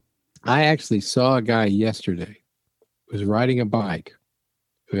I actually saw a guy yesterday who was riding a bike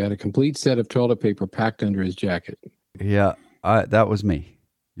who had a complete set of toilet paper packed under his jacket. Yeah, that was me.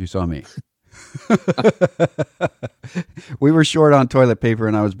 You saw me. We were short on toilet paper,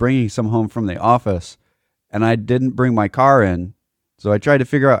 and I was bringing some home from the office, and I didn't bring my car in. So I tried to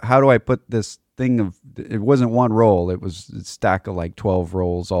figure out, how do I put this thing of, it wasn't one roll. It was a stack of like 12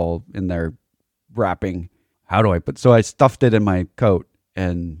 rolls all in there wrapping. So I stuffed it in my coat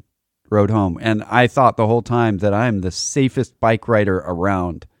and rode home. And I thought the whole time that I'm the safest bike rider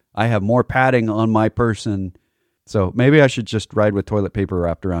around. I have more padding on my person. So maybe I should just ride with toilet paper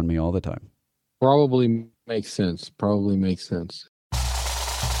wrapped around me all the time. Probably makes sense.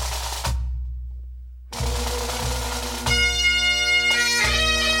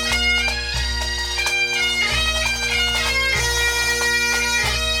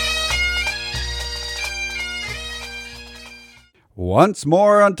 Once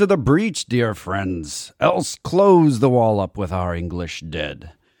more unto the breach, dear friends, else close the wall up with our English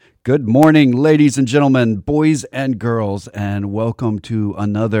dead. Good morning, ladies and gentlemen, boys and girls, and welcome to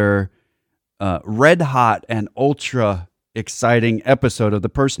another red hot and ultra exciting episode of the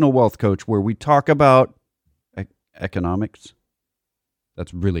Personal Wealth Coach, where we talk about economics.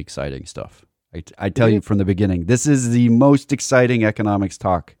 That's really exciting stuff. I tell you from the beginning, this is the most exciting economics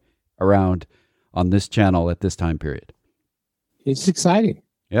talk around on this channel at this time period. It's exciting.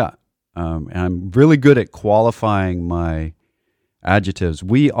 Yeah. And I'm really good at qualifying my adjectives.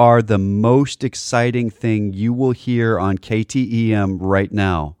 We are the most exciting thing you will hear on KTEM right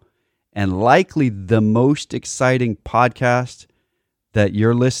now, and likely the most exciting podcast that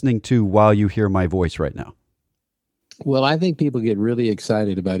you're listening to while you hear my voice right now. Well, I think people get really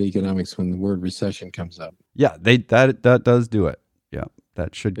excited about economics when the word recession comes up. Yeah, that does do it. Yeah,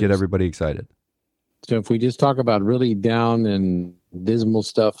 that should get everybody excited. So if we just talk about really down and dismal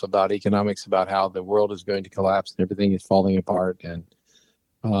stuff about economics, about how the world is going to collapse and everything is falling apart and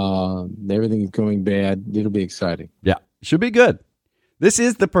everything is going bad, it'll be exciting. Yeah, should be good. This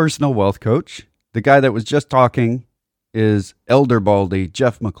is the Personal Wealth Coach. The guy that was just talking is Elder Baldy,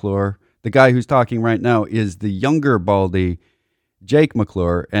 Jeff McClure. The guy who's talking right now is the younger Baldy, Jake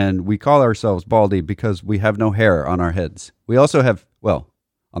McClure. And we call ourselves Baldy because we have no hair on our heads. We also have,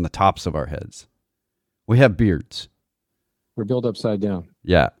 on the tops of our heads. We have beards. We're built upside down.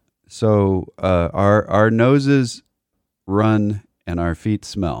 Yeah. So our noses run and our feet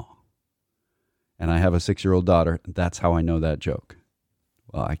smell. And I have a 6-year-old daughter. That's how I know that joke.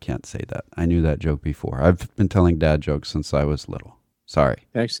 Well, I can't say that. I knew that joke before. I've been telling dad jokes since I was little. Sorry.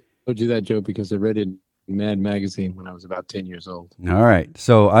 Actually, I told you that joke because I read it in Mad Magazine when I was about 10 years old. All right.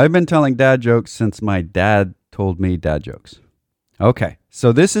 So I've been telling dad jokes since my dad told me dad jokes. Okay,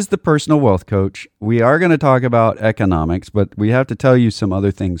 so this is the Personal Wealth Coach. We are going to talk about economics, but we have to tell you some other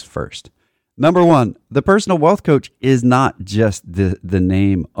things first. Number one, the Personal Wealth Coach is not just the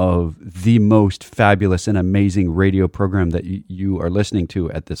name of the most fabulous and amazing radio program that you are listening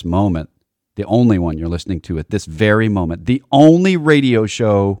to at this moment. The only one you're listening to at this very moment. The only radio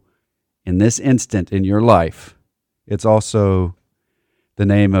show in this instant in your life. It's also the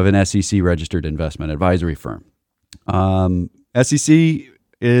name of an SEC-registered investment advisory firm. SEC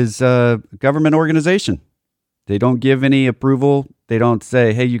is a government organization. They don't give any approval. They don't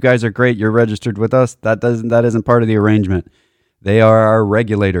say, hey, you guys are great, you're registered with us. That isn't part of the arrangement. They are our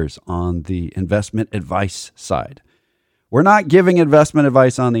regulators on the investment advice side. We're not giving investment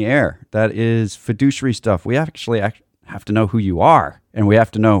advice on the air. That is fiduciary stuff. We actually have to know who you are, and we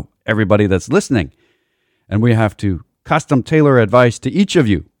have to know everybody that's listening. And we have to custom tailor advice to each of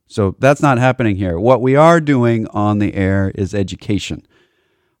you. So that's not happening here. What we are doing on the air is education.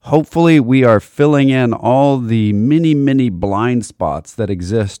 Hopefully we are filling in all the many blind spots that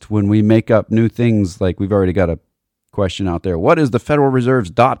exist when we make up new things, like we've already got a question out there. What is the Federal Reserve's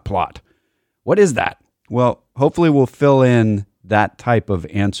dot plot? What is that? Well, hopefully we'll fill in that type of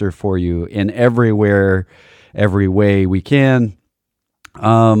answer for you in every way we can.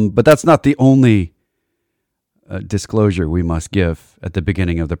 But that's not the only disclosure we must give at the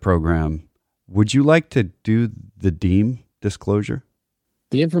beginning of the program. Would you like to do the DEEM disclosure?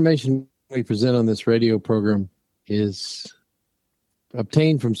 The information we present on this radio program is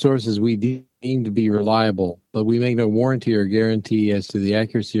obtained from sources we deem to be reliable, but we make no warranty or guarantee as to the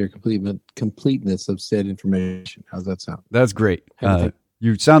accuracy or completeness of said information. How's that sound? That's great.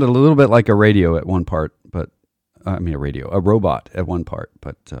 You sounded a little bit like a radio at one part, but a robot at one part,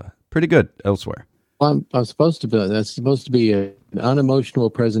 but pretty good elsewhere. Well, that's supposed to be an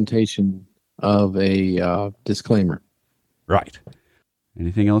unemotional presentation of a disclaimer. Right.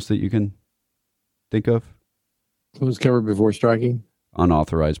 Anything else that you can think of? What was covered before striking?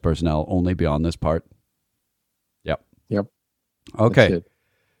 Unauthorized personnel only beyond this part. Yep. Yep. Okay.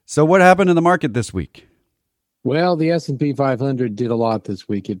 So what happened in the market this week? Well, the S&P 500 did a lot this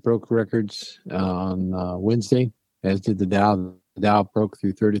week. It broke records on Wednesday, as did the Dow. The Dow broke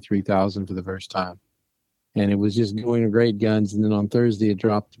through 33,000 for the first time. And it was just going to great guns. And then on Thursday, it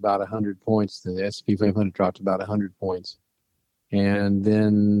dropped about 100 points. The S&P 500 dropped about 100 points. And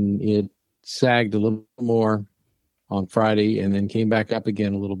then it sagged a little more on Friday and then came back up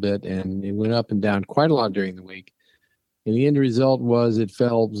again a little bit. And it went up and down quite a lot during the week. And the end result was it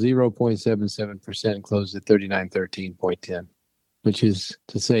fell 0.77% and closed at 3913.10, which is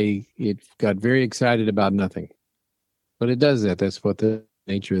to say it got very excited about nothing. But it does that. That's what the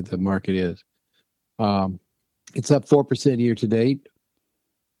nature of the market is. It's up 4% year to date,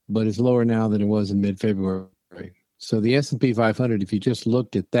 but it's lower now than it was in mid-February. So the S&P 500, if you just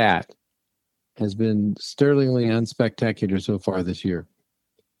looked at that, has been sterlingly unspectacular so far this year.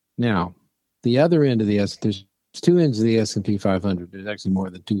 Now, the other end of the there's two ends of the S&P 500. There's actually more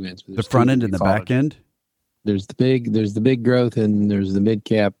than two ends. The front end and the back end? There's the big growth, and there's the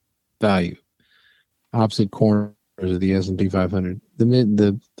mid-cap value. Opposite corners of the S&P 500.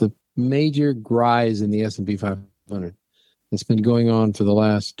 The major rise in the S&P 500 that's been going on for the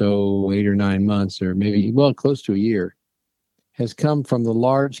last 8 or 9 months, or maybe close to a year, has come from the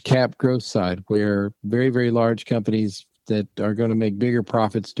large cap growth side, where very, very large companies that are going to make bigger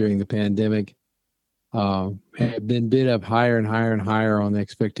profits during the pandemic have been bid up higher and higher and higher on the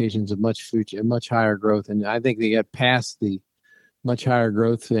expectations of much higher growth. And I think they got past the much higher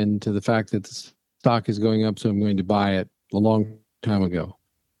growth and to the fact that the stock is going up, so I'm going to buy it a long time ago.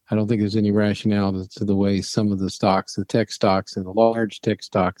 I don't think there's any rationale to the way some of the stocks, the tech stocks and the large tech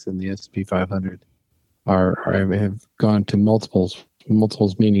stocks in the S&P 500 have gone to multiples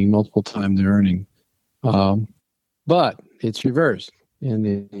meaning multiple times their earning. But it's reversed. And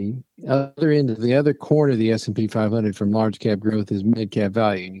the other end of the other corner of the S&P 500 from large cap growth is mid cap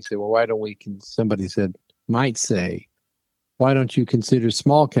value. And you say, well, why don't we? Somebody might say, why don't you consider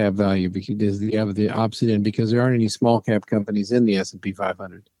small cap value? Because the opposite end, because there aren't any small cap companies in the S&P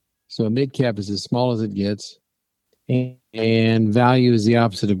 500. So mid cap is as small as it gets, and value is the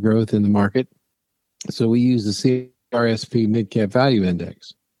opposite of growth in the market. So we use the CRSP mid cap value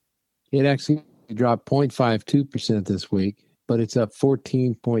index. It actually dropped 0.52% this week, but it's up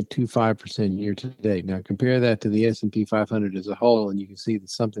 14.25% year to date. Now compare that to the S&P 500 as a whole, and you can see that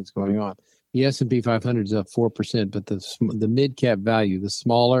something's going on. The S&P 500 is up 4%, but the mid-cap value, the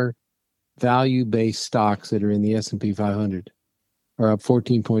smaller value-based stocks that are in the S&P 500 are up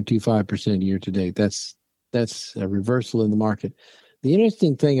 14.25% year to date. That's a reversal in the market. The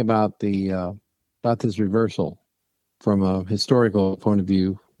interesting thing about this reversal from a historical point of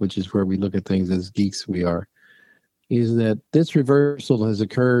view, which is where we look at things as geeks we are, is that this reversal has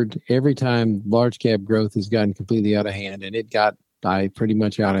occurred every time large cap growth has gotten completely out of hand, and it got pretty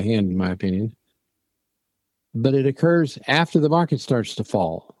much out of hand, in my opinion. But it occurs after the market starts to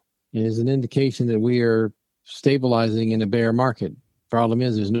fall. It is an indication that we are stabilizing in a bear market. Problem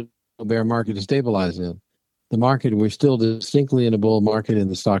is, there's no bear market to stabilize in. The market, we're still distinctly in a bull market in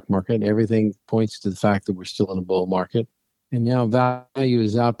the stock market. Everything points to the fact that we're still in a bull market. And now value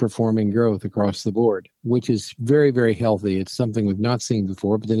is outperforming growth across the board, which is very, very healthy. It's something we've not seen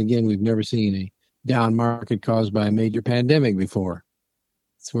before. But then again, we've never seen a down market caused by a major pandemic before.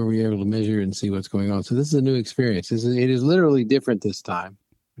 It's where we're able to measure and see what's going on. So this is a new experience. It is literally different this time,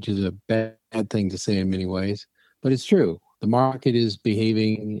 which is a bad thing to say in many ways, but it's true. The market is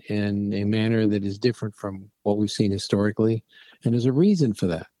behaving in a manner that is different from what we've seen historically, and there's a reason for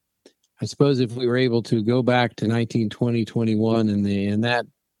that. I suppose if we were able to go back to 1920, 21 in that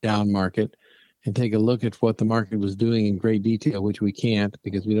down market and take a look at what the market was doing in great detail, which we can't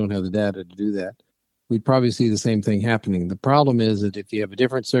because we don't have the data to do that, we'd probably see the same thing happening. The problem is that if you have a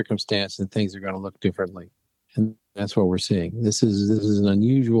different circumstance, then things are going to look differently. And that's what we're seeing. This is an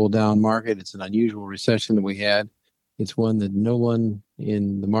unusual down market. It's an unusual recession that we had. It's one that no one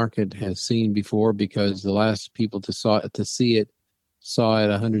in the market has seen before because the last people to see it saw it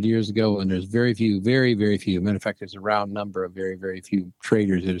 100 years ago, and there's very, very few. Matter of fact, there's a round number of very, very few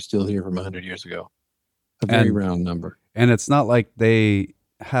traders that are still here from 100 years ago. A very round number. And it's not like they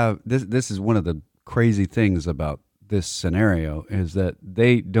have this. This is one of the crazy things about this scenario is that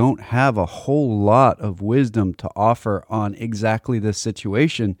they don't have a whole lot of wisdom to offer on exactly this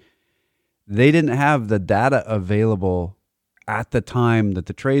situation. They didn't have the data available at the time that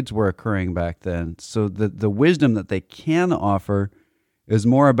the trades were occurring back then. So the wisdom that they can offer is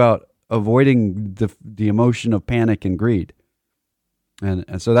more about avoiding the emotion of panic and greed.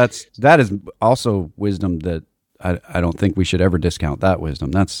 And so that is also wisdom that I don't think we should ever discount that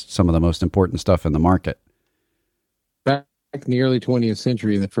wisdom. That's some of the most important stuff in the market. Back in the early 20th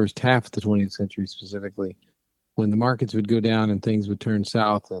century, the first half of the 20th century specifically, when the markets would go down and things would turn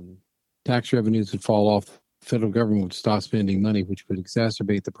south and tax revenues would fall off, the federal government would stop spending money, which would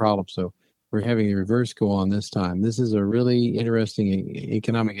exacerbate the problem. So we're having the reverse go on this time. This is a really interesting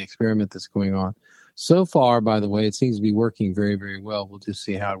economic experiment that's going on. So far, by the way, it seems to be working very, very well. We'll just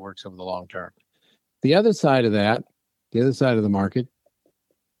see how it works over the long term. The other side of that, the other side of the market,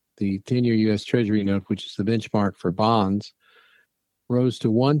 the 10-year U.S. Treasury note, which is the benchmark for bonds, rose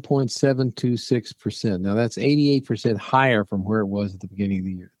to 1.726%. Now, that's 88% higher from where it was at the beginning of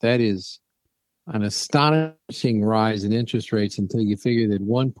the year. That is an astonishing rise in interest rates until you figure that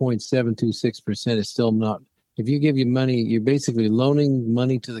 1.726% is still not. If you give you money, you're basically loaning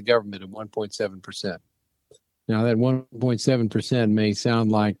money to the government at 1.7%. Now, that 1.7% may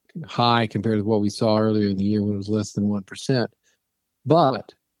sound like high compared to what we saw earlier in the year when it was less than 1%.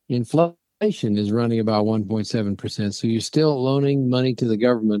 But inflation is running about 1.7%. So you're still loaning money to the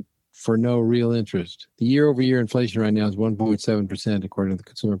government for no real interest. The year-over-year inflation right now is 1.7% according to the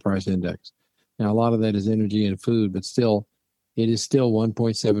Consumer Price Index. Now, a lot of that is energy and food, but still, it is still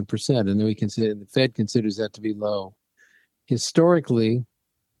 1.7%. And then the Fed considers that to be low. Historically,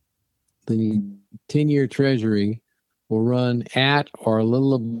 the 10-year Treasury will run at or a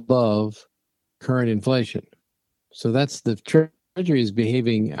little above current inflation. So that's the Treasury is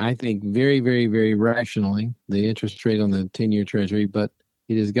behaving, I think, very, very, very rationally, the interest rate on the 10-year Treasury, but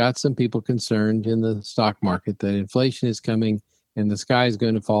it has got some people concerned in the stock market that inflation is coming and the sky is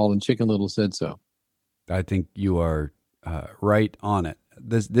going to fall, and Chicken Little said so. I think you are right on it.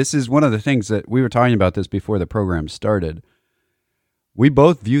 This is one of the things that we were talking about this before the program started. We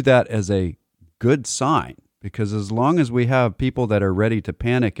both view that as a good sign, because as long as we have people that are ready to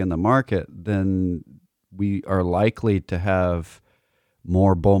panic in the market, then we are likely to have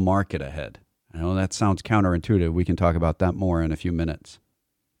more bull market ahead. I know that sounds counterintuitive. We can talk about that more in a few minutes.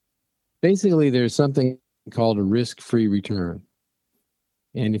 Basically, there's something called a risk-free return.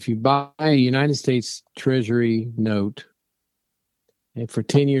 And if you buy a United States Treasury note, and for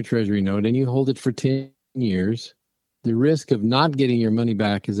 10-year Treasury note, and you hold it for 10 years, the risk of not getting your money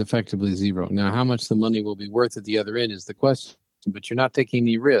back is effectively zero. Now, how much the money will be worth at the other end is the question, but you're not taking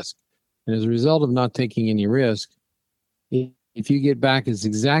any risk. And as a result of not taking any risk, if you get back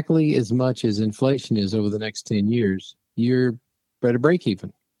exactly as much as inflation is over the next 10 years, you're at a break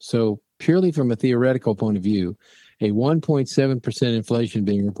even. So purely from a theoretical point of view, a 1.7% inflation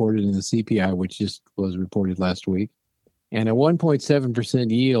being reported in the CPI, which just was reported last week, and a 1.7%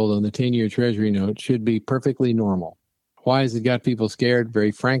 yield on the 10-year Treasury note should be perfectly normal. Why has it got people scared?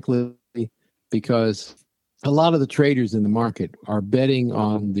 Very frankly, because a lot of the traders in the market have been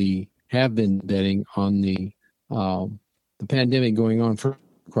betting on the pandemic going on for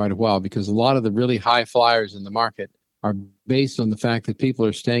quite a while, because a lot of the really high flyers in the market are based on the fact that people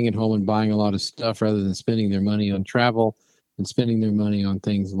are staying at home and buying a lot of stuff rather than spending their money on travel and spending their money on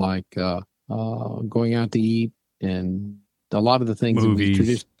things like going out to eat and a lot of the things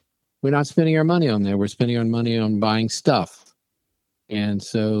Movies. we're not spending our money on there. We're spending our money on buying stuff. And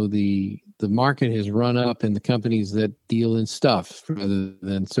so the market has run up in the companies that deal in stuff rather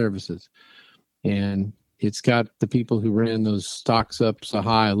than services. And it's got the people who ran those stocks up so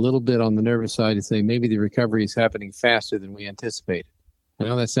high a little bit on the nervous side to say maybe the recovery is happening faster than we anticipated. I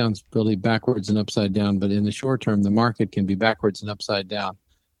know that sounds really backwards and upside down, but in the short term, the market can be backwards and upside down,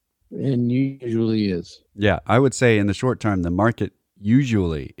 and usually is. Yeah, I would say in the short term, the market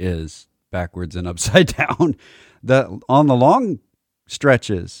usually is backwards and upside down. On the long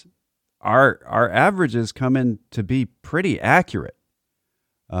stretches, our averages come in to be pretty accurate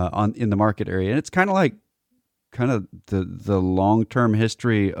in the market area, and it's kind of the long-term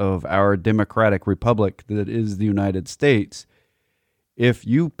history of our democratic republic that is the United States. If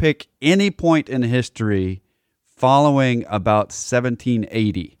you pick any point in history following about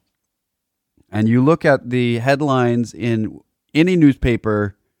 1780, and you look at the headlines in any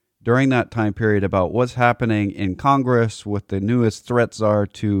newspaper during that time period about what's happening in Congress, what the newest threats are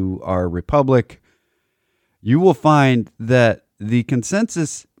to our republic, you will find that the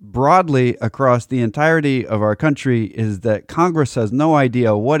consensus broadly across the entirety of our country is that Congress has no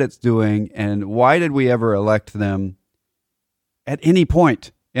idea what it's doing and why did we ever elect them at any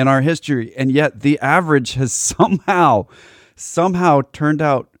point in our history. And yet the average has somehow turned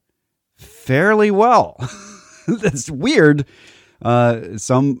out fairly well. That's weird.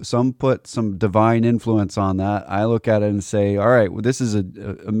 Some put some divine influence on that. I look at it and say, all right, well, this is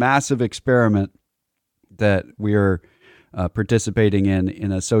a massive experiment that we're participating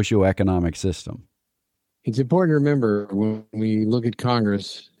in a socioeconomic system. It's important to remember when we look at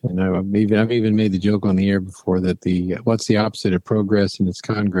Congress, and I've even made the joke on the air before that what's the opposite of progress, and it's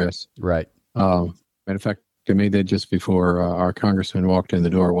Congress. Right. Matter of fact, I made that just before our congressman walked in the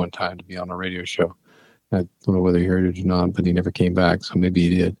door one time to be on a radio show. I don't know whether he heard it or not, but he never came back, so maybe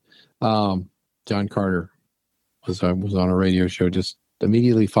he did. John Carter was on a radio show just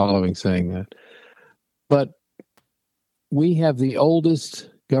immediately following saying that. But we have the oldest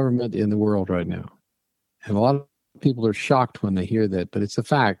government in the world right now. And a lot of people are shocked when they hear that, but it's a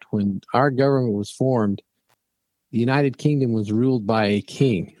fact. When our government was formed, the United Kingdom was ruled by a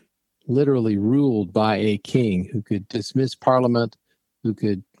king, literally ruled by a king who could dismiss parliament, who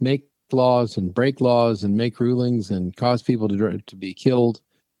could make laws and break laws and make rulings and cause people to be killed.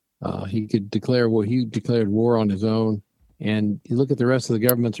 He could declare war. He declared war on his own. And you look at the rest of the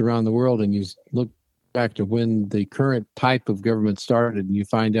governments around the world, and you look back to when the current type of government started, and you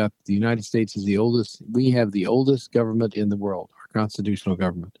find out the United States is the oldest. We have the oldest government in the world, our constitutional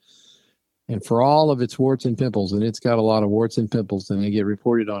government. And for all of its warts and pimples, and it's got a lot of warts and pimples, and they get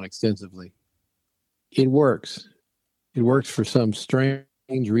reported on extensively, it works. It works for some strange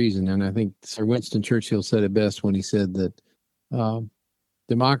reason. And I think Sir Winston Churchill said it best when he said that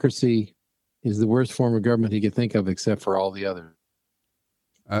democracy is the worst form of government he could think of, except for all the others.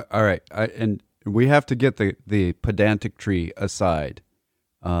 All right. And we have to get the pedantic tree aside.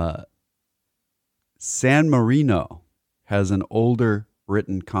 San Marino has an older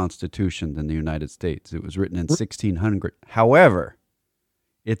written constitution than the United States. It was written in 1600. However,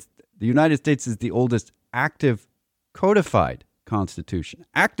 the United States is the oldest active codified constitution.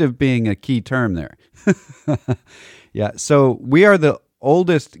 Active being a key term there. Yeah. So we are the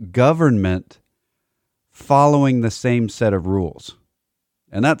oldest government following the same set of rules.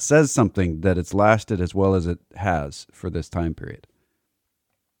 And that says something that it's lasted as well as it has for this time period.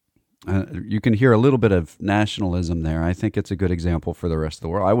 You can hear a little bit of nationalism there. I think it's a good example for the rest of the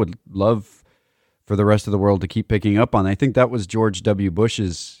world. I would love for the rest of the world to keep picking up on. I think that was George W.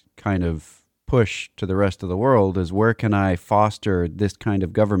 Bush's kind of push to the rest of the world, is where can I foster this kind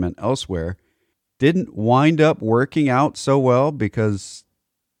of government elsewhere? Didn't wind up working out so well because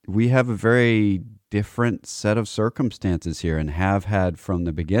we have a very different set of circumstances here and have had from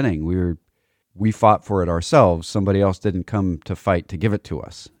the beginning. We fought for it ourselves. Somebody else didn't come to fight to give it to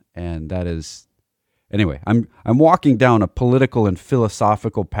us. And that is, anyway, I'm walking down a political and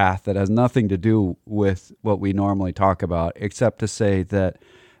philosophical path that has nothing to do with what we normally talk about, except to say that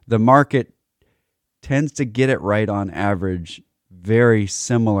the market tends to get it right on average very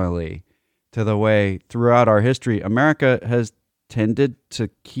similarly to the way throughout our history America has tended to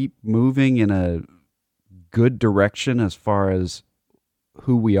keep moving in a good direction as far as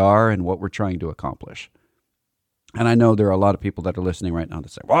who we are and what we're trying to accomplish. And I know there are a lot of people that are listening right now that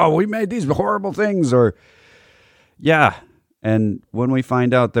say, "Wow, we made these horrible things," or yeah. And when we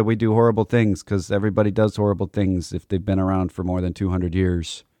find out that we do horrible things, because everybody does horrible things if they've been around for more than 200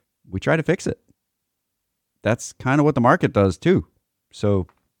 years, we try to fix it. That's kind of what the market does too. So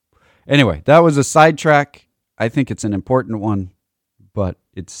anyway, that was a sidetrack. I think it's an important one, but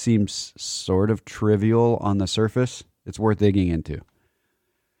it seems sort of trivial on the surface. It's worth digging into.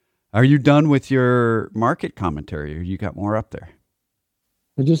 Are you done with your market commentary, or you got more up there?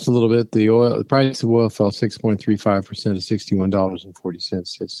 Just a little bit. The price of oil fell 6.35% to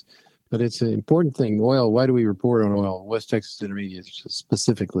 $61.40. But it's an important thing. Oil. Why do we report on oil? West Texas Intermediate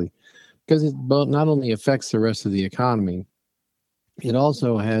specifically, because it not only affects the rest of the economy, it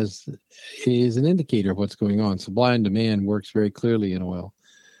also is an indicator of what's going on. Supply and demand works very clearly in oil,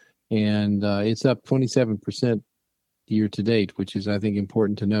 and it's up 27% year to date, which is, I think,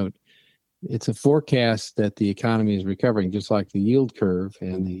 important to note. It's a forecast that the economy is recovering, just like the yield curve.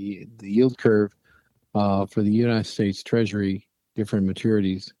 And the yield curve for the United States Treasury, different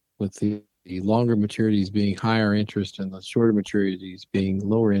maturities, with the longer maturities being higher interest and the shorter maturities being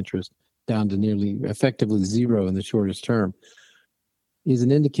lower interest, down to nearly effectively zero in the shortest term, is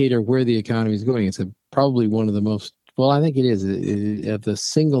an indicator of where the economy is going. It's probably one of the most, well, I think it is, the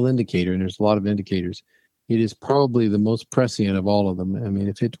single indicator, and there's a lot of indicators. It is probably the most prescient of all of them. I mean,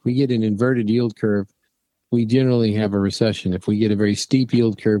 if we get an inverted yield curve, we generally have a recession. If we get a very steep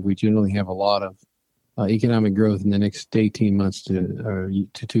yield curve, we generally have a lot of economic growth in the next 18 months to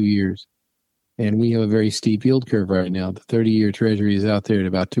 2 years. And we have a very steep yield curve right now. The 30-year Treasury is out there at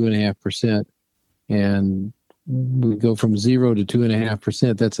about 2.5%. And we go from 0 to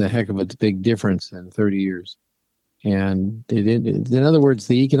 2.5%. That's a heck of a big difference in 30 years. And in other words,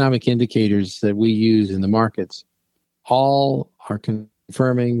 the economic indicators that we use in the markets all are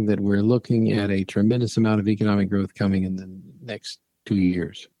confirming that we're looking at a tremendous amount of economic growth coming in the next 2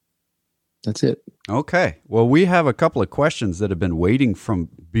 years. That's it. Okay. Well, we have a couple of questions that have been waiting from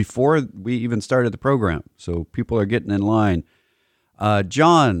before we even started the program. So people are getting in line.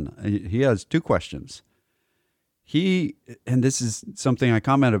 John, he has two questions. And this is something I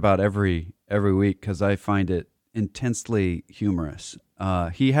comment about every week because I find it intensely humorous.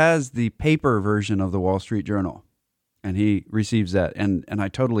 He has the paper version of the Wall Street Journal, and he receives that. And I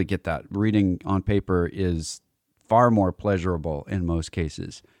totally get that. Reading on paper is far more pleasurable in most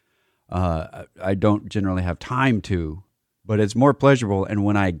cases. I don't generally have time to, but it's more pleasurable. And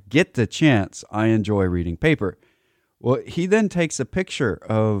when I get the chance, I enjoy reading paper. Well, he then takes a picture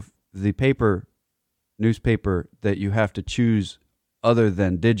of the newspaper that you have to choose other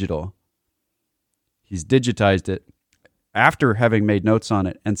than digital. He's digitized it after having made notes on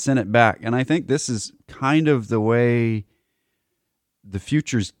it and sent it back. And I think this is kind of the way the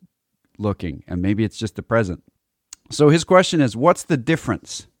future's looking, and maybe it's just the present. So his question is, what's the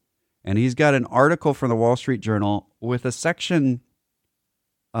difference? And he's got an article from the Wall Street Journal with a section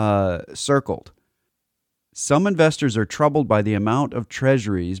circled. Some investors are troubled by the amount of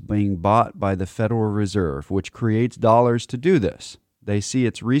treasuries being bought by the Federal Reserve, which creates dollars to do this. They see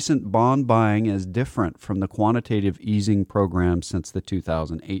its recent bond buying as different from the quantitative easing program since the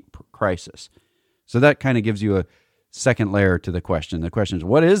 2008 crisis. So that kind of gives you a second layer to the question. The question is,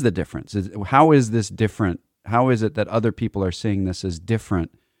 what is the difference? How is this different? How is it that other people are seeing this as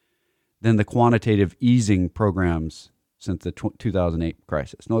different than the quantitative easing programs since the 2008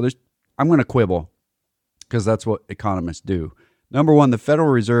 crisis? No, I'm going to quibble because that's what economists do. Number one, the Federal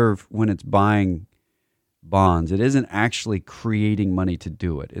Reserve, when it's buying bonds, it isn't actually creating money to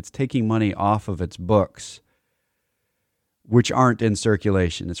do it. It's taking money off of its books, which aren't in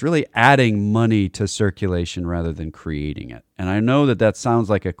circulation. It's really adding money to circulation rather than creating it. And I know that sounds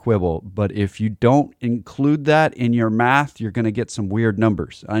like a quibble, but if you don't include that in your math, you're going to get some weird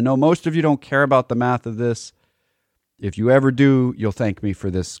numbers. I know most of you don't care about the math of this. If you ever do, you'll thank me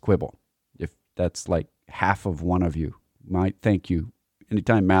for this quibble. If that's like half of one of you, might thank you.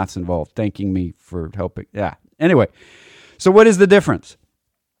 Anytime math's involved, thanking me for helping. Yeah. Anyway, so what is the difference?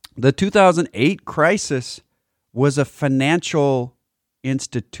 The 2008 crisis was a financial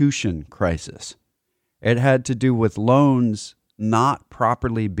institution crisis. It had to do with loans not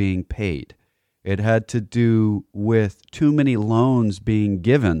properly being paid. It had to do with too many loans being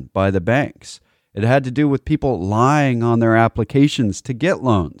given by the banks. It had to do with people lying on their applications to get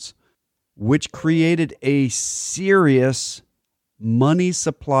loans, which created a serious money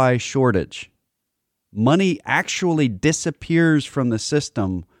supply shortage. Money actually disappears from the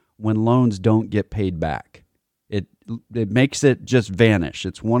system when loans don't get paid back. It makes it just vanish.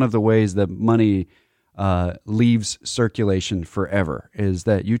 It's one of the ways that money leaves circulation forever, is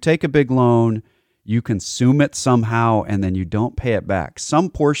that you take a big loan, you consume it somehow, and then you don't pay it back.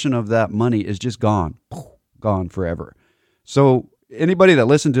 Some portion of that money is just gone forever. So anybody that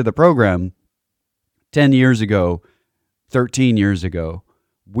listened to the program 10 years ago, 13 years ago,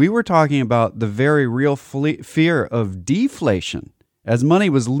 we were talking about the very real fear of deflation. As money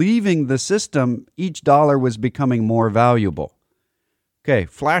was leaving the system, each dollar was becoming more valuable. Okay,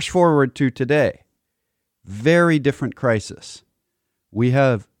 flash forward to today. Very different crisis. We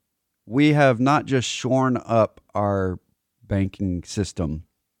have not just shorn up our banking system,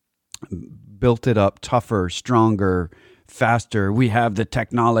 built it up tougher, stronger, faster. We have the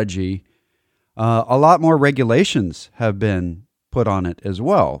technology. A lot more regulations have been put on it as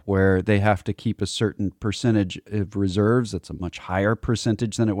well, where they have to keep a certain percentage of reserves. It's a much higher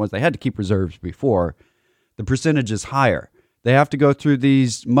percentage than it was. They had to keep reserves before. The percentage is higher. They have to go through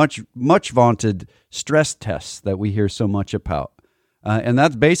these much vaunted stress tests that we hear so much about. And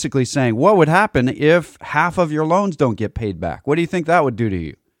that's basically saying, what would happen if half of your loans don't get paid back? What do you think that would do to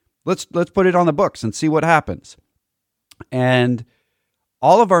you? Let's put it on the books and see what happens. And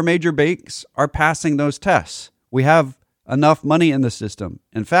all of our major banks are passing those tests. We have enough money in the system.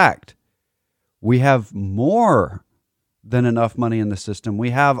 In fact, we have more than enough money in the system. We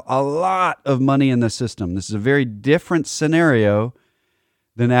have a lot of money in the system. This is a very different scenario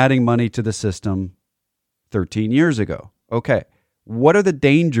than adding money to the system 13 years ago. Okay, what are the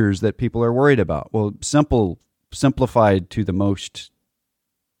dangers that people are worried about? Well, simplified to the most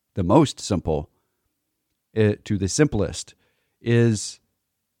simple, to the simplest, is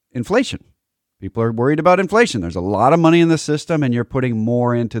inflation. People are worried about inflation. There's a lot of money in the system and you're putting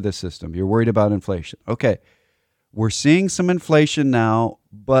more into the system. You're worried about inflation. Okay, we're seeing some inflation now,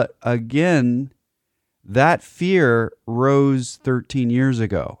 but again, that fear rose 13 years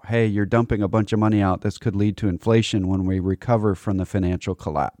ago. Hey, you're dumping a bunch of money out. This could lead to inflation when we recover from the financial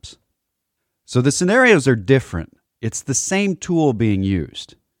collapse. So the scenarios are different. It's the same tool being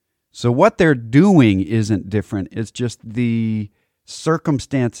used. So what they're doing isn't different. It's just the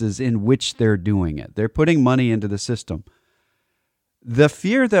circumstances in which they're doing it. They're putting money into the system. The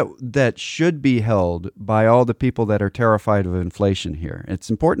fear that should be held by all the people that are terrified of inflation here.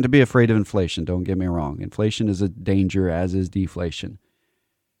 It's important to be afraid of inflation, don't get me wrong. Inflation is a danger, as is deflation.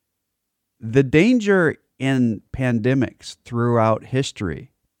 The danger in pandemics throughout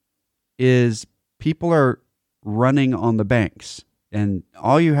history is people are running on the banks. And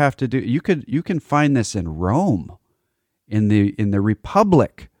all you have to do, you can find this in Rome, in the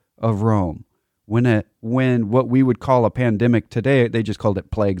Republic of Rome. When what we would call a pandemic today, they just called it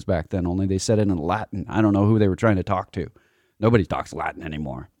plagues back then, only they said it in Latin. I don't know who they were trying to talk to. Nobody talks Latin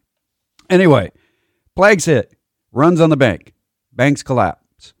anymore. Anyway, plagues hit, runs on the bank, banks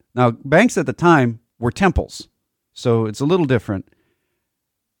collapse. Now, banks at the time were temples, so it's a little different.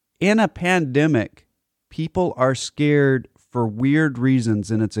 In a pandemic, people are scared for weird reasons,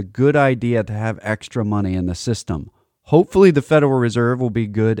 and it's a good idea to have extra money in the system. Hopefully, the Federal Reserve will be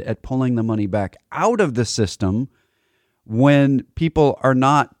good at pulling the money back out of the system when people are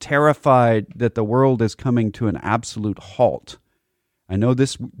not terrified that the world is coming to an absolute halt. I know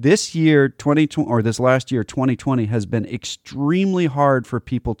this year, 2020, or this last year, 2020, has been extremely hard for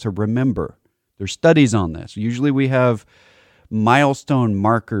people to remember. There's studies on this. Usually we have milestone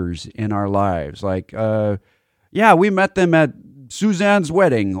markers in our lives, like, we met them at Suzanne's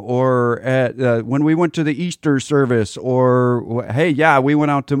wedding, or at when we went to the Easter service, or hey, we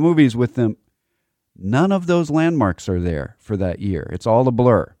went out to movies with them. None of those landmarks are there for that year. It's all a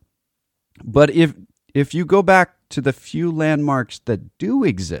blur. But if you go back to the few landmarks that do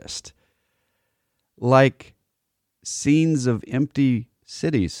exist, like scenes of empty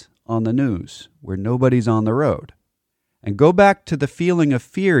cities on the news where nobody's on the road, and go back to the feeling of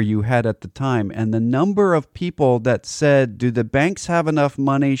fear you had at the time and the number of people that said, do the banks have enough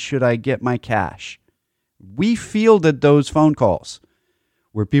money? Should I get my cash? We fielded those phone calls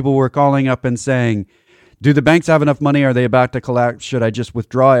where people were calling up and saying, do the banks have enough money? Are they about to collapse? Should I just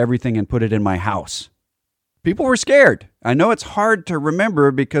withdraw everything and put it in my house? People were scared. I know it's hard to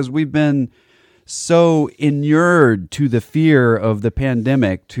remember because we've been so inured to the fear of the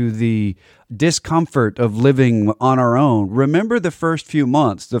pandemic, to the discomfort of living on our own. Remember the first few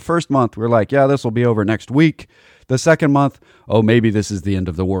months. The first month, we're like, this will be over next week. The second month, maybe this is the end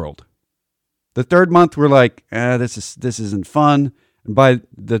of the world. The third month, we're like, this isn't fun. And by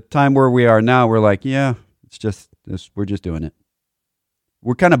the time where we are now, we're like, it's just this. We're just doing it.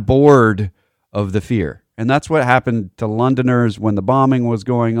 We're kind of bored of the fear. And that's what happened to Londoners when the bombing was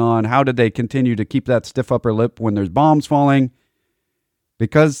going on. How did they continue to keep that stiff upper lip when there's bombs falling?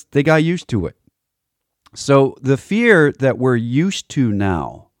 Because they got used to it. So the fear that we're used to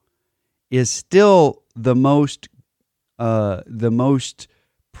now is still the most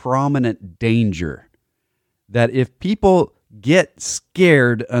prominent danger. That if people get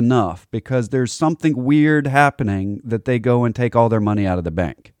scared enough because there's something weird happening, that they go and take all their money out of the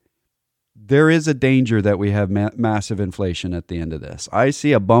bank. There is a danger that we have massive inflation at the end of this. I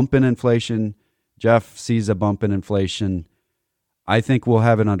see a bump in inflation. Jeff sees a bump in inflation. I think we'll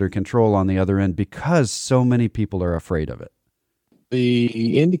have it under control on the other end because so many people are afraid of it.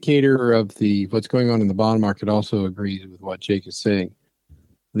 The indicator of what's going on in the bond market also agrees with what Jake is saying.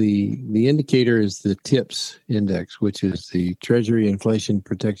 The indicator is the TIPS index, which is the Treasury Inflation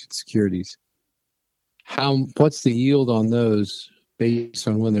Protected Securities. What's the yield on those based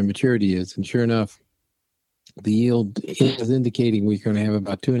on when their maturity is? And sure enough, the yield is indicating we're going to have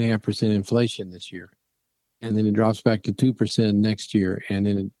about 2.5% inflation this year. And then it drops back to 2% next year. And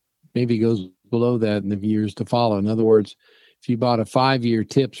then it maybe goes below that in the years to follow. In other words, if you bought a 5-year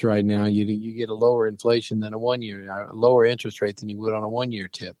TIPS right now, you get a lower inflation than a 1-year, a lower interest rate than you would on a 1-year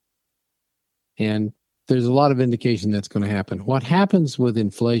TIP. And there's a lot of indication that's going to happen. What happens with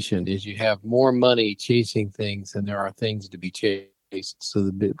inflation is you have more money chasing things than there are things to be chased. So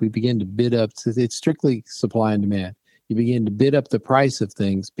we begin to bid up. It's strictly supply and demand. You begin to bid up the price of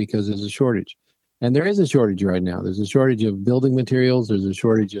things because there's a shortage. And there is a shortage right now. There's a shortage of building materials. There's a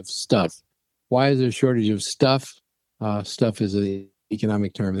shortage of stuff. Why is there a shortage of stuff? Stuff is an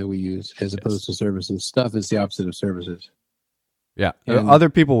economic term that we use as opposed to services. Stuff is the opposite of services. Yeah. And other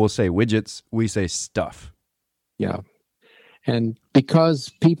people will say widgets. We say stuff. Yeah. And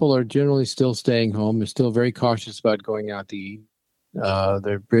because people are generally still staying home, they're still very cautious about going out to eat.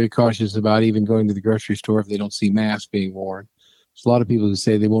 They're very cautious about even going to the grocery store if they don't see masks being worn. There's a lot of people who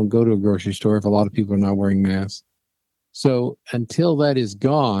say they won't go to a grocery store if a lot of people are not wearing masks. So until that is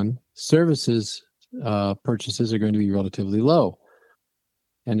gone, services purchases are going to be relatively low.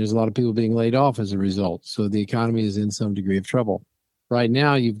 And there's a lot of people being laid off as a result. So the economy is in some degree of trouble. right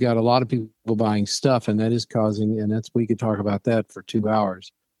now you've got a lot of people buying stuff, and that is causing, and we could talk about that for 2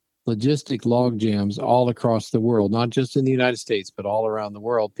 hours. Logistic log jams all across the world, not just in the United States, but all around the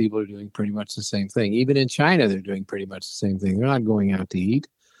world. People are doing pretty much the same thing. Even in China, they're doing pretty much the same thing. They're not going out to eat.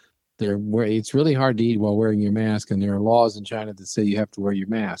 It's really hard to eat while wearing your mask, and there are laws in China that say you have to wear your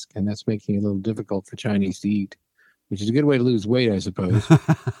mask, and that's making it a little difficult for Chinese to eat, which is a good way to lose weight, I suppose.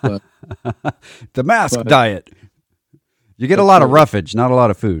 But the mask diet. You get a lot of roughage, not a lot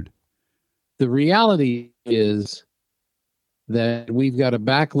of food. The reality is that we've got a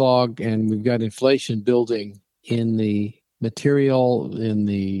backlog and we've got inflation building in the material,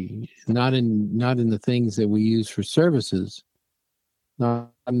 not in the things that we use for services,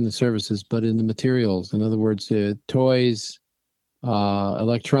 not in the services, but in the materials. In other words, toys,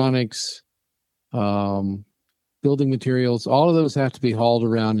 electronics, building materials, all of those have to be hauled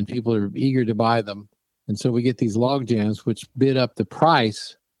around, and people are eager to buy them. And so we get these log jams, which bid up the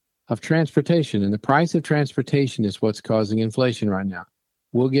price of transportation. And the price of transportation is what's causing inflation right now.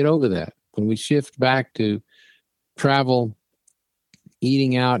 We'll get over that. When we shift back to travel,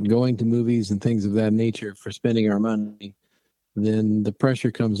 eating out, going to movies and things of that nature for spending our money, then the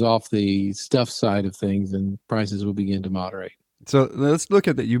pressure comes off the stuff side of things and prices will begin to moderate. So let's look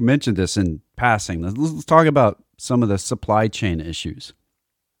at that. You mentioned this in passing. Let's talk about some of the supply chain issues.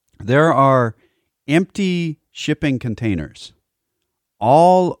 There are empty shipping containers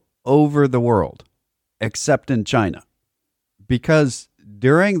all over the world, except in China, because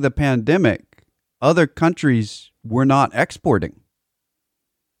during the pandemic, other countries were not exporting.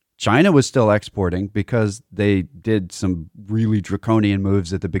 China was still exporting because they did some really draconian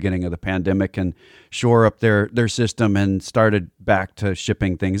moves at the beginning of the pandemic and shore up their system and started back to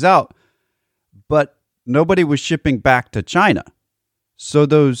shipping things out. But nobody was shipping back to China. So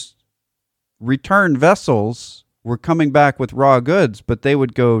those return vessels were coming back with raw goods, but they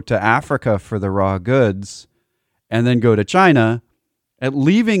would go to Africa for the raw goods and then go to China, and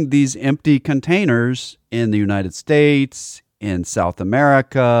leaving these empty containers in the United States, in South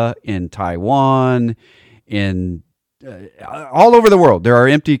America, in Taiwan, in all over the world. There are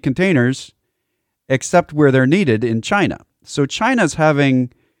empty containers, except where they're needed in China. So China's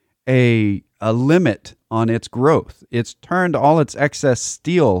having a limit on its growth. It's turned all its excess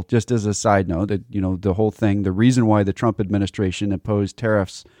steel, just as a side note, that, the whole thing, the reason why the Trump administration imposed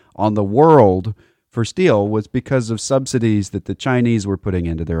tariffs on the world for steel was because of subsidies that the Chinese were putting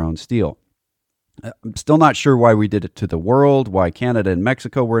into their own steel. I'm still not sure why we did it to the world, why Canada and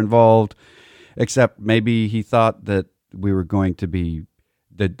Mexico were involved, except maybe he thought that we were going to be,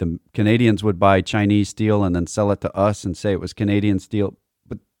 that the Canadians would buy Chinese steel and then sell it to us and say it was Canadian steel.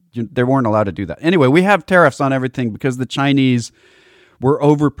 But they weren't allowed to do that. Anyway, we have tariffs on everything because the Chinese were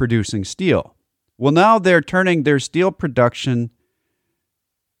overproducing steel. Well, now they're turning their steel production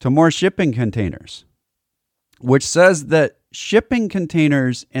to more shipping containers, which says that shipping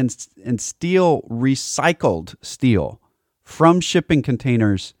containers and steel, recycled steel from shipping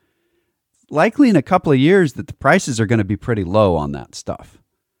containers, likely in a couple of years that the prices are going to be pretty low on that stuff.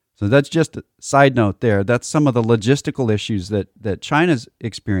 So that's just a side note there. That's some of the logistical issues that China's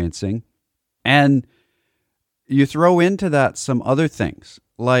experiencing. And you throw into that some other things,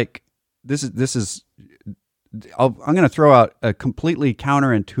 like I'm going to throw out a completely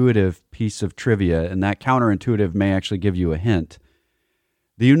counterintuitive piece of trivia, and that counterintuitive may actually give you a hint.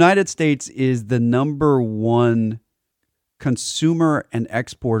 The United States is the number one consumer and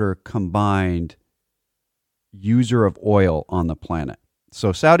exporter combined user of oil on the planet.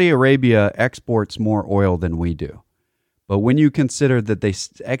 So Saudi Arabia exports more oil than we do. But when you consider that they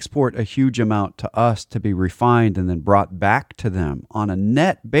export a huge amount to us to be refined and then brought back to them on a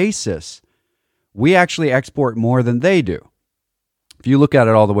net basis, we actually export more than they do, if you look at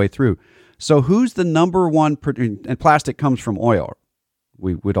it all the way through. So who's the number one, and plastic comes from oil.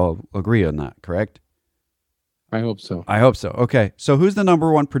 We would all agree on that, correct? I hope so. I hope so. Okay. So who's the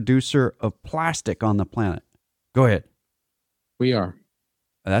number one producer of plastic on the planet? Go ahead. We are.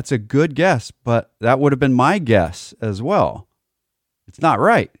 That's a good guess, but that would have been my guess as well. It's not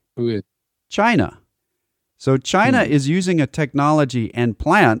right. Who is? China. So China is using a technology and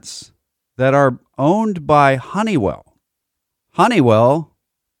plants that are owned by Honeywell. Honeywell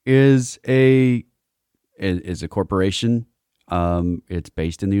is a corporation. It's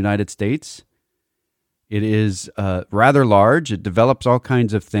based in the United States. It is rather large. It develops all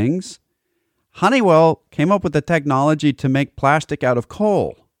kinds of things. Honeywell came up with the technology to make plastic out of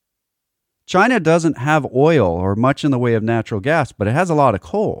coal. China doesn't have oil or much in the way of natural gas, but it has a lot of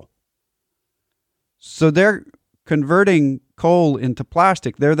coal. So they're converting coal into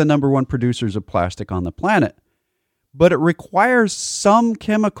plastic. They're the number one producers of plastic on the planet. but it requires some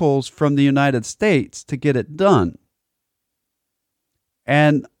chemicals from the United States to get it done.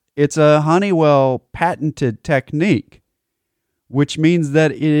 And it's a Honeywell patented technique, which means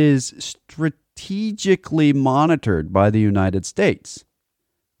that it is strategically monitored by the United States.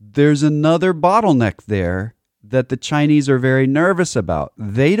 There's another bottleneck there that the Chinese are very nervous about.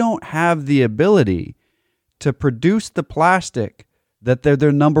 They don't have the ability to produce the plastic that they're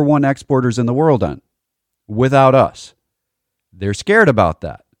their number one exporters in the world on without us. They're scared about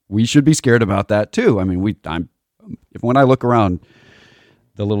that. We should be scared about that too. I mean, when I look around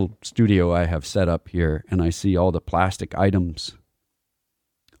the little studio I have set up here and I see all the plastic items,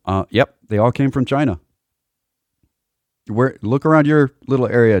 yep, they all came from China. Look around your little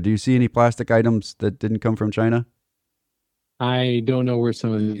area. Do you see any plastic items that didn't come from China? I don't know where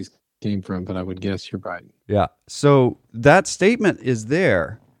some of these came from, but I would guess you're right. Yeah. So that statement is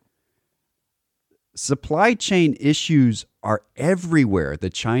there. Supply chain issues are everywhere. The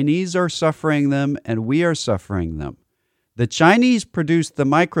Chinese are suffering them, and we are suffering them. The Chinese produce the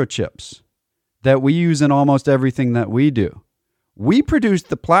microchips that we use in almost everything that we do. We produce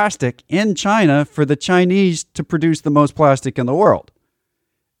the plastic in China for the Chinese to produce the most plastic in the world.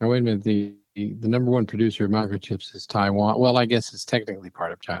 Now, wait a minute. The number one producer of microchips is Taiwan. Well, I guess it's technically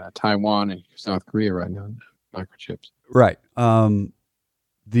part of China. Taiwan and South Korea right now, microchips. Right.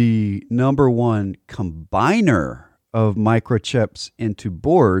 The number one combiner of microchips into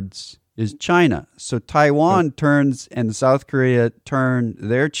boards is China. So Taiwan turns and South Korea turn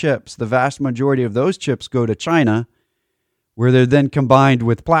their chips. The vast majority of those chips go to China, where they're then combined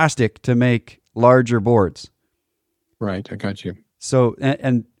with plastic to make larger boards. Right, I got you. So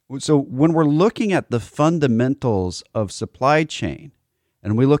so when we're looking at the fundamentals of supply chain,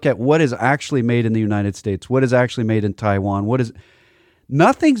 and we look at what is actually made in the United States, what is actually made in Taiwan,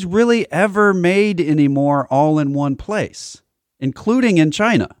 nothing's really ever made anymore all in one place, including in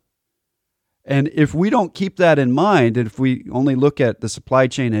China. And if we don't keep that in mind, and if we only look at the supply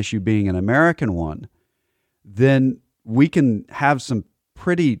chain issue being an American one, then we can have some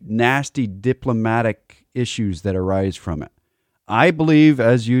pretty nasty diplomatic issues that arise from it. I believe,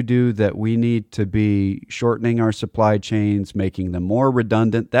 as you do, that we need to be shortening our supply chains, making them more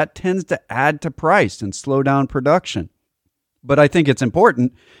redundant. That tends to add to price and slow down production. But I think it's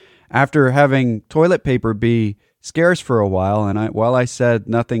important, after having toilet paper be scarce for a while, and while I said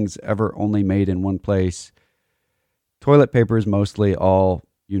nothing's ever only made in one place, toilet paper is mostly all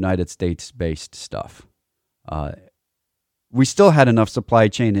United States-based stuff. We still had enough supply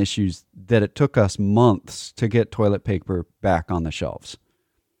chain issues that it took us months to get toilet paper back on the shelves.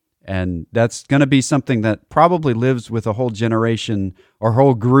 And that's going to be something that probably lives with a whole generation or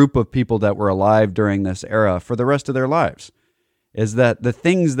whole group of people that were alive during this era for the rest of their lives, is that the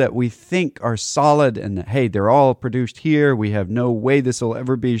things that we think are solid and, hey, they're all produced here, we have no way this will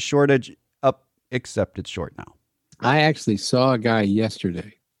ever be a shortage, except it's short now. I actually saw a guy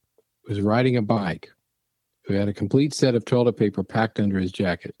yesterday who was riding a bike who had a complete set of toilet paper packed under his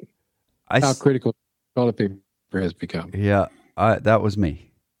jacket. How critical toilet paper has become. Yeah, that was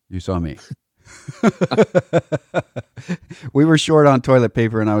me. You saw me. We were short on toilet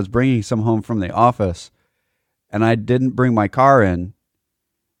paper, and I was bringing some home from the office, and I didn't bring my car in.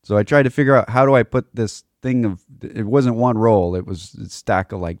 So I tried to figure out, how do I put this thing it wasn't one roll. It was a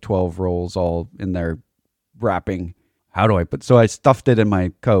stack of like 12 rolls all in there wrapping. So I stuffed it in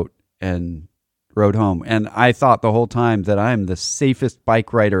my coat and rode home. And I thought the whole time that I'm the safest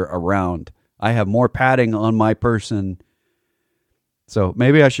bike rider around. I have more padding on my person. So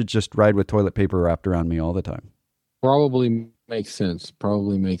maybe I should just ride with toilet paper wrapped around me all the time. Probably makes sense.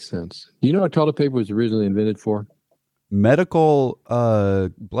 You know what toilet paper was originally invented for? Medical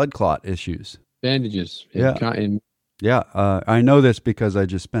blood clot issues. Bandages. I know this because I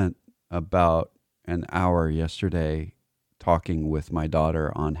just spent about an hour yesterday talking with my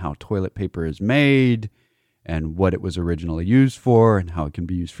daughter on how toilet paper is made and what it was originally used for and how it can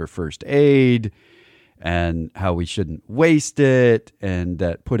be used for first aid and how we shouldn't waste it, and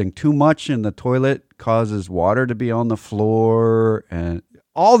that putting too much in the toilet causes water to be on the floor, and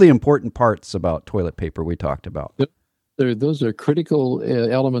all the important parts about toilet paper we talked about. Those are critical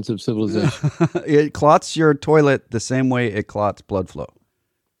elements of civilization. It clots your toilet the same way it clots blood flow.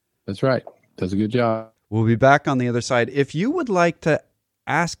 That's right. Does a good job. We'll be back on the other side. If you would like to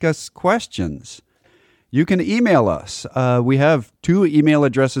ask us questions, you can email us. We have 2 email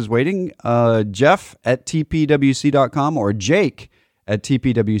addresses waiting, jeff@tpwc.com or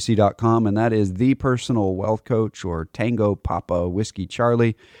jake@tpwc.com, and that is The Personal Wealth Coach or Tango Papa Whiskey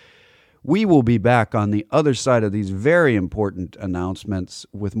Charlie. We will be back on the other side of these very important announcements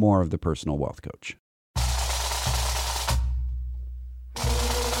with more of The Personal Wealth Coach.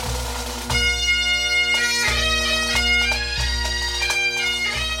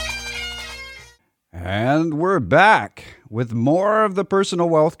 And we're back with more of the Personal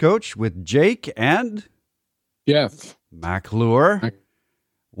Wealth Coach with Jake and Jeff McClure.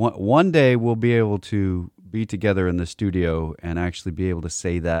 One day we'll be able to be together in the studio and actually be able to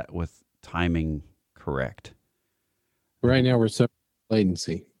say that with timing correct. Right now we're suffering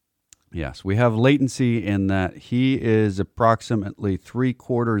latency. Yes, we have latency in that he is approximately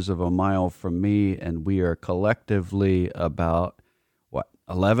 3/4 of a mile from me, and we are collectively about,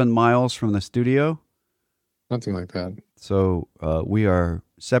 11 miles from the studio? Something like that. So we are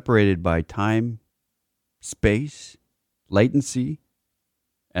separated by time, space, latency,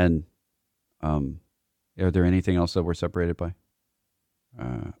 and are there anything else that we're separated by?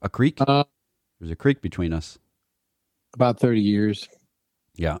 A creek? There's a creek between us. About 30 years.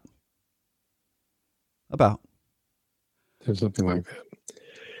 Yeah. About. There's something like that.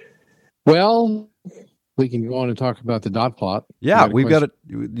 Well, we can go on and talk about the dot plot. Yeah, we've got it.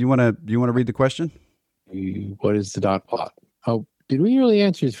 You want to read the question? What is the dot plot? Oh, did we really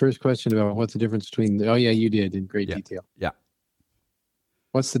answer his first question about what's the difference between oh yeah, you did in great detail. Yeah.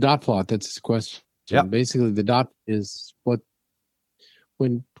 What's the dot plot? That's his question. Yeah. Basically the dot is what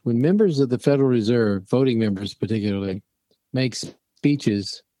when members of the Federal Reserve, voting members particularly, make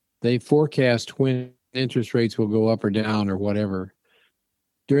speeches, they forecast when interest rates will go up or down or whatever.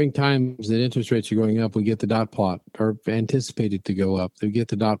 During times that interest rates are going up, we get the dot plot, or anticipated to go up. We get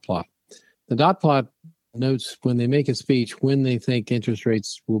the dot plot. The dot plot notes when they make a speech when they think interest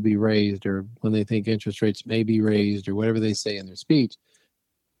rates will be raised, or when they think interest rates may be raised, or whatever they say in their speech.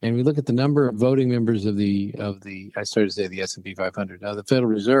 And we look at the number of voting members of the I started to say the S&P 500, now the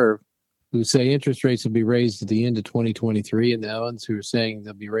Federal Reserve, who say interest rates will be raised at the end of 2023, and the ones who are saying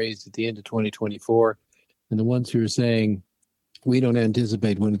they'll be raised at the end of 2024, and the ones who are saying we don't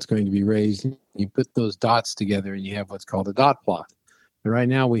anticipate when it's going to be raised. You put those dots together and you have what's called a dot plot. And right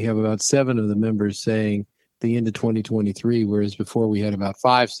now we have about 7 of the members saying the end of 2023, whereas before we had about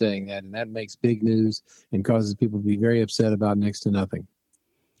 5 saying that, and that makes big news and causes people to be very upset about next to nothing.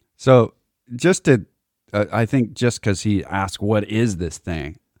 So just to, I think just because he asked, what is this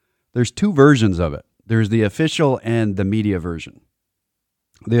thing? There's 2 versions of it. There's the official and the media version.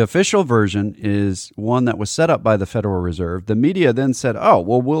 The official version is one that was set up by the Federal Reserve. The media then said, oh,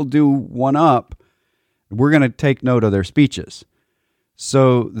 well, we'll do one up. We're going to take note of their speeches.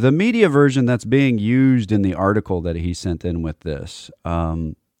 So the media version that's being used in the article that he sent in with this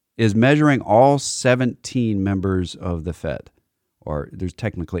is measuring all 17 members of the Fed. Or there's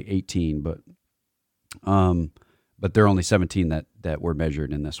technically 18, but there are only 17 that were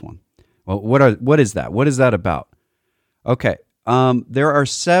measured in this one. Well, what is that? What is that about? Okay. There are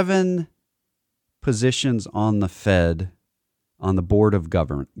 7 positions on the Fed, on the Board of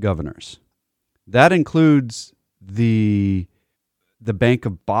Governors. That includes the Bank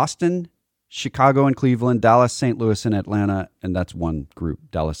of Boston, Chicago and Cleveland, Dallas, St. Louis, and Atlanta, and that's one group,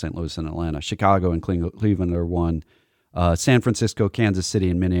 Dallas, St. Louis, and Atlanta. Chicago and Cleveland are one. San Francisco, Kansas City,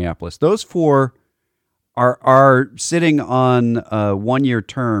 and Minneapolis. Those 4 are sitting on 1-year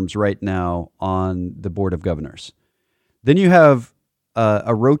terms right now on the Board of Governors. Then you have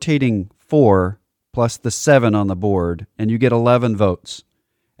a rotating 4 plus the 7 on the board, and you get 11 votes.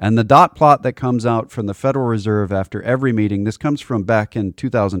 And the dot plot that comes out from the Federal Reserve after every meeting, this comes from back in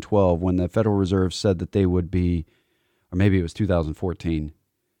 2012 when the Federal Reserve said that they would be, or maybe it was 2014,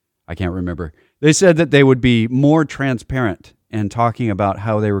 I can't remember. They said that they would be more transparent in talking about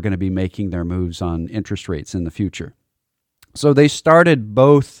how they were going to be making their moves on interest rates in the future. So they started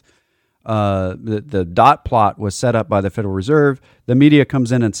both. The dot plot was set up by the Federal Reserve. The media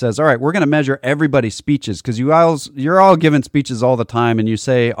comes in and says, all right, we're going to measure everybody's speeches because you're all giving speeches all the time, and you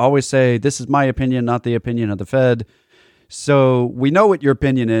always say, this is my opinion, not the opinion of the Fed. So we know what your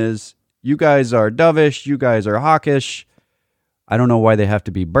opinion is. You guys are dovish. You guys are hawkish. I don't know why they have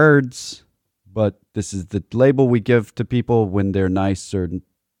to be birds, but this is the label we give to people when they're nice or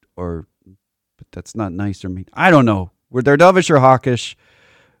but that's not nice or mean. I don't know. Whether they're dovish or hawkish.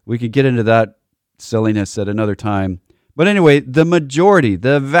 We could get into that silliness at another time. But anyway, the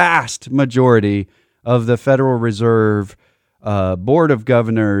vast majority of the Federal Reserve, Board of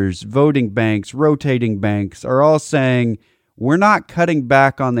Governors, voting banks, rotating banks are all saying, we're not cutting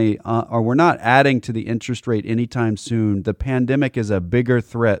back on or we're not adding to the interest rate anytime soon. The pandemic is a bigger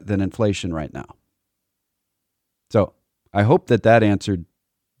threat than inflation right now. So I hope that answered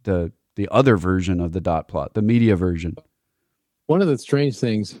the other version of the dot plot, the media version. One of the strange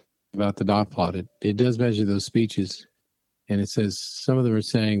things about the dot plot, it does measure those speeches, and it says some of them are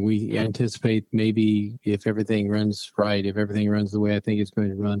saying we anticipate maybe if everything runs right, if everything runs the way I think it's going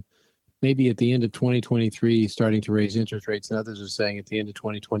to run, maybe at the end of 2023 starting to raise interest rates, and others are saying at the end of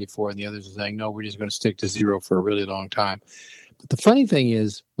 2024, and the others are saying, no, we're just going to stick to zero for a really long time. But the funny thing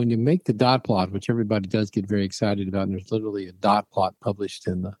is, when you make the dot plot, which everybody does get very excited about, and there's literally a dot plot published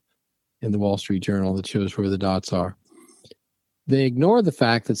in the Wall Street Journal that shows where the dots are, they ignore the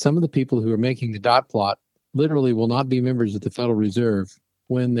fact that some of the people who are making the dot plot literally will not be members of the Federal Reserve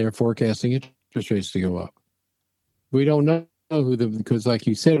when they're forecasting interest rates to go up. We don't know because like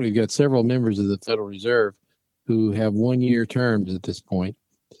you said, we've got several members of the Federal Reserve who have 1-year terms at this point,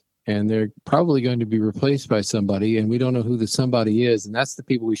 and they're probably going to be replaced by somebody, and we don't know who the somebody is, and that's the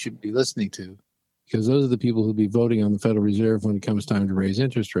people we should be listening to, because those are the people who'll be voting on the Federal Reserve when it comes time to raise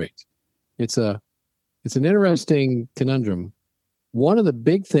interest rates. It's an interesting conundrum. One of the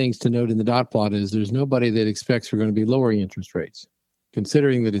big things to note in the dot plot is there's nobody that expects we're going to be lowering interest rates.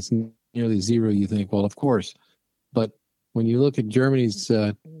 Considering that it's nearly zero, you think, well, of course. But when you look at Germany's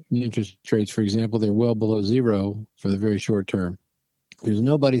interest rates, for example, they're well below zero for the very short term. There's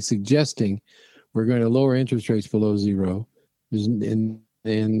nobody suggesting we're going to lower interest rates below zero.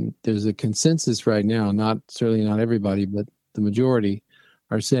 And there's a consensus right now, certainly not everybody, but the majority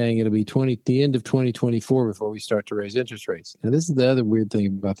are saying it'll be the end of 2024 before we start to raise interest rates. Now, this is the other weird thing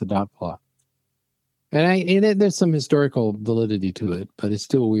about the dot plot. And there's some historical validity to it, but it's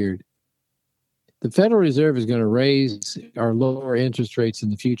still weird. The Federal Reserve is going to raise or lower interest rates in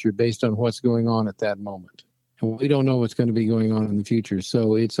the future based on what's going on at that moment. And we don't know what's going to be going on in the future.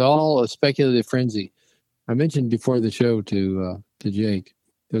 So it's all a speculative frenzy. I mentioned before the show to Jake,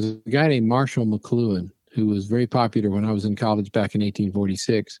 there's a guy named Marshall McLuhan who was very popular when I was in college back in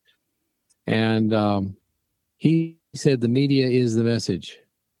 1846. And he said the media is the message.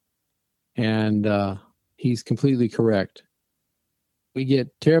 And he's completely correct. We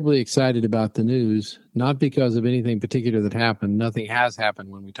get terribly excited about the news, not because of anything particular that happened. Nothing has happened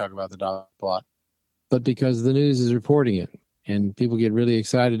when we talk about the dot plot, but because the news is reporting it. And people get really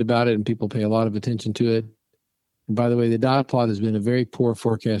excited about it, and people pay a lot of attention to it. And by the way, the dot plot has been a very poor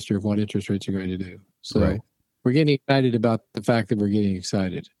forecaster of what interest rates are going to do. So right. We're getting excited about the fact that we're getting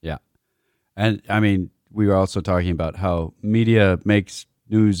excited. Yeah. And I mean, we were also talking about how media makes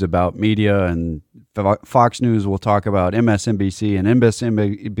news about media, and Fox News will talk about MSNBC, and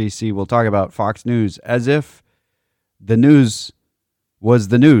MSNBC will talk about Fox News as if the news was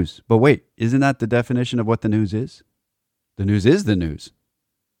the news. But wait, isn't that the definition of what the news is? The news is the news.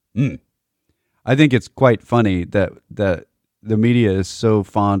 I think it's quite funny that the media is so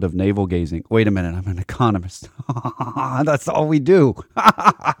fond of navel gazing. Wait a minute, I'm an economist. That's all we do.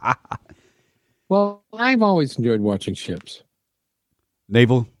 Well, I've always enjoyed watching ships.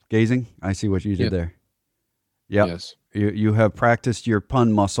 Navel gazing? I see what you did there. Yep. Yes. You have practiced your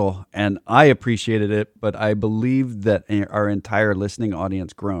pun muscle, and I appreciated it, but I believe that our entire listening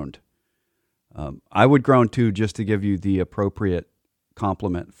audience groaned. I would groan too, just to give you the appropriate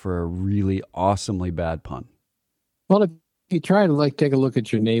compliment for a really awesomely bad pun. Well, if you try to take a look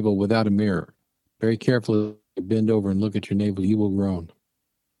at your navel without a mirror, very carefully bend over and look at your navel, you will groan.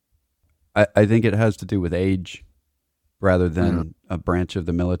 I think it has to do with age rather than a branch of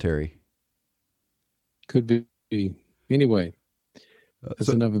the military. Could be. Anyway, that's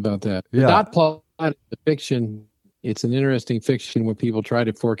enough about that. Yeah. The dot plot is a fiction. It's an interesting fiction where people try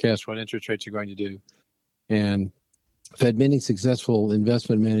to forecast what interest rates are going to do. And I've had many successful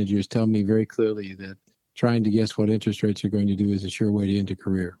investment managers tell me very clearly that trying to guess what interest rates are going to do is a sure way to end a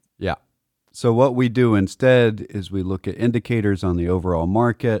career. Yeah. So what we do instead is we look at indicators on the overall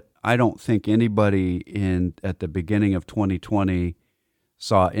market. I don't think anybody at the beginning of 2020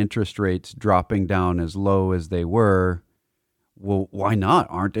 saw interest rates dropping down as low as they were. Well, why not?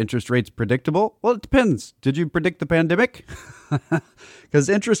 Aren't interest rates predictable? Well, it depends. Did you predict the pandemic? Because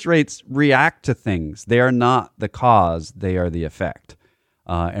interest rates react to things. They are not the cause. They are the effect.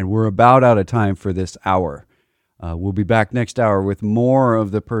 And we're about out of time for this hour. We'll be back next hour with more of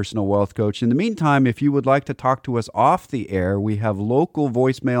the Personal Wealth Coach. In the meantime, if you would like to talk to us off the air, we have local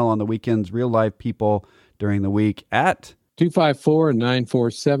voicemail on the weekends, real live people during the week at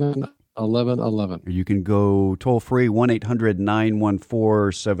 254-947-1111. You can go toll free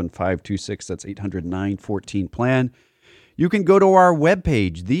 1-800-914-7526. That's 800-914-PLAN. You can go to our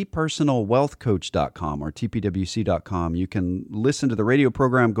webpage, thepersonalwealthcoach.com or tpwc.com. You can listen to the radio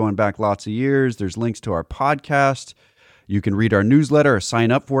program going back lots of years. There's links to our podcast. You can read our newsletter or sign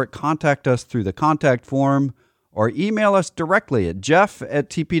up for it. Contact us through the contact form or email us directly at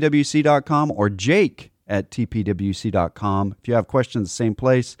jeff@tpwc.com or jake@tpwc.com. If you have questions, same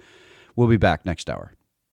place. We'll be back next hour.